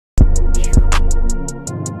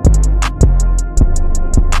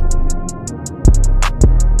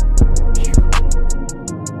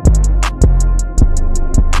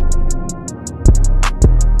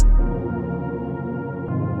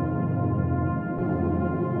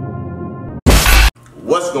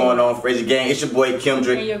What's going on, Frasy Gang? It's your boy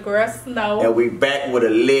Kimdrick. And your girl Snow. And we back with a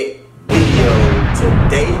lit video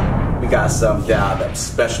today. We got something dialed up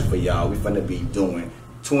special for y'all. We finna be doing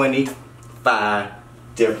 25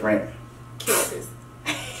 different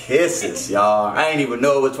kisses, y'all. I ain't even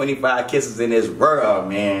know it was 25 kisses in this world,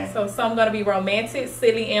 man. So some gonna be romantic,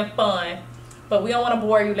 silly, and fun. But we don't want to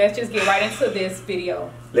bore you. Let's just get right into this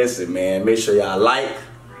video. Listen, man, make sure y'all like,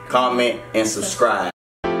 comment, and subscribe.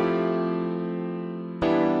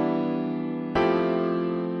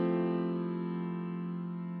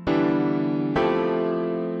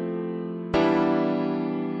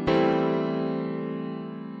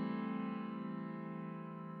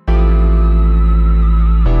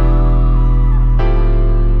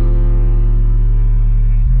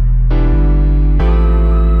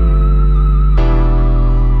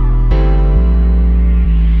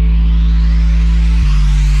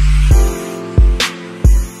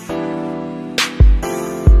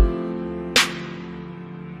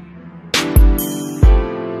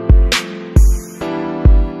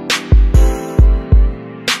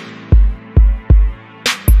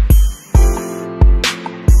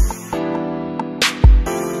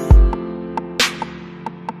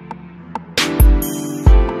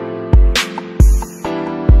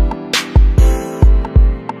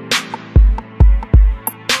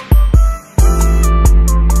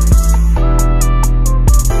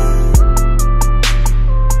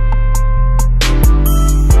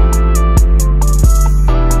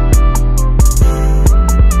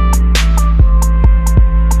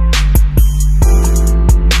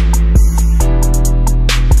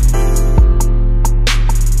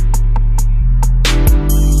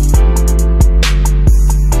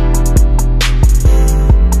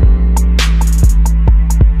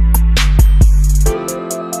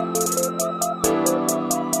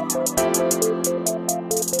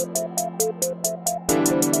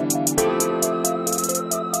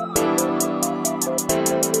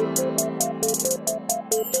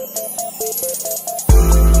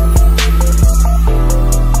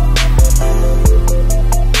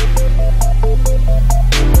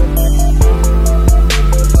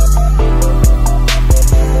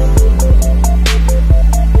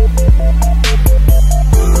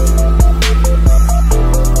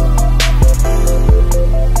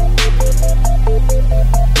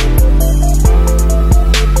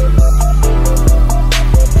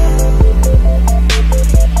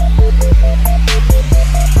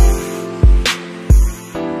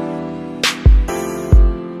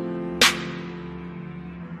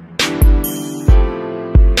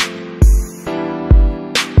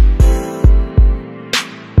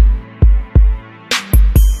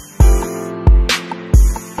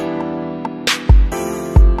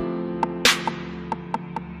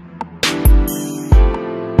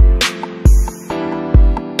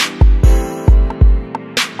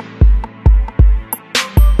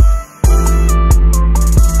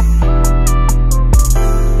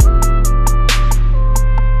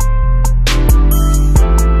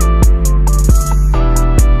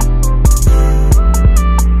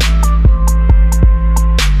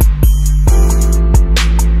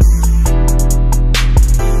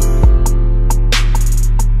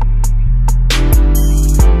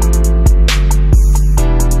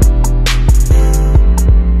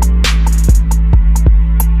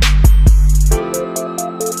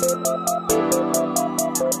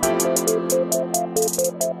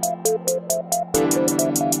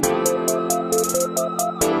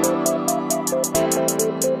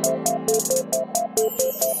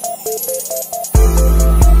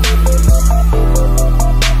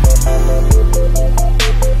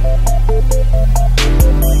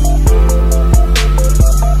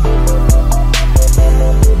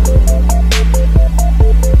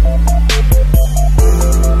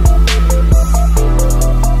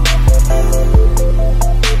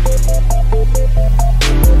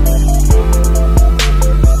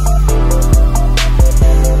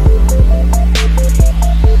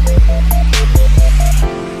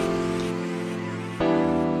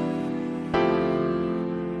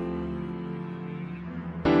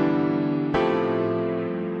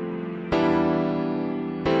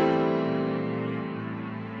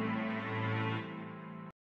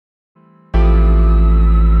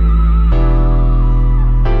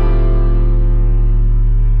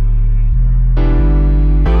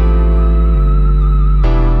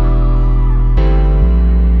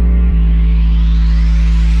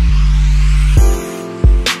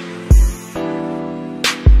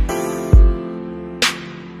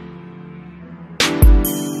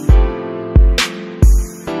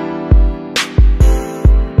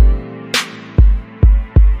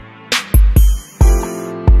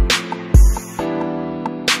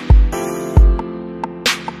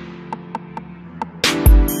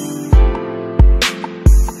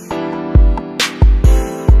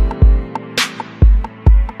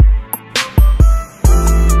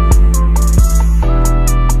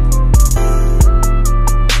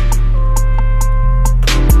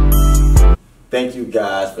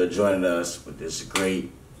 guys for joining us with this great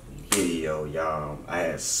video, y'all. I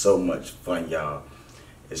had so much fun, y'all.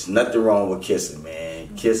 There's nothing wrong with kissing,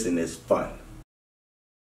 man. Kissing is fun.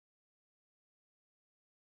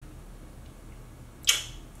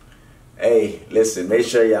 Hey, listen, make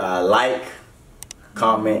sure y'all like,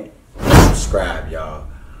 comment, and subscribe, y'all.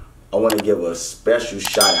 I want to give a special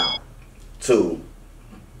shout out to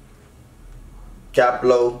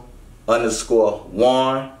Caplo_Warren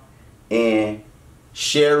and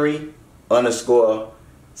Sherry_Sash.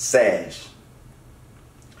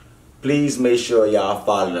 Please make sure y'all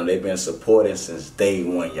follow them. They've been supporting since day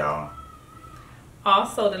one, y'all.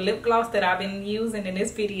 Also, the lip gloss that I've been using in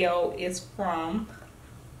this video is from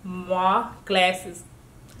MyFrasyLife.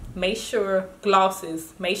 Make sure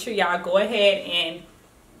y'all go ahead and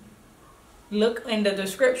look in the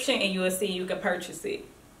description and you will see you can purchase it.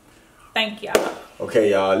 Thank y'all.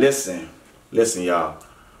 Okay, y'all, listen, y'all.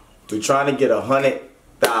 We're trying to get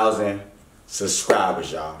 100,000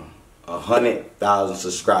 subscribers, y'all. 100,000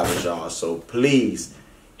 subscribers, y'all. So please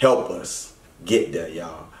help us get there,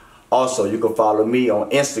 y'all. Also, you can follow me on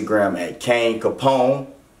Instagram at Kane Capone.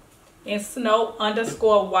 And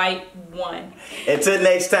Snow_White 1. Until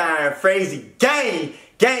next time, Frasy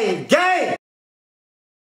gang.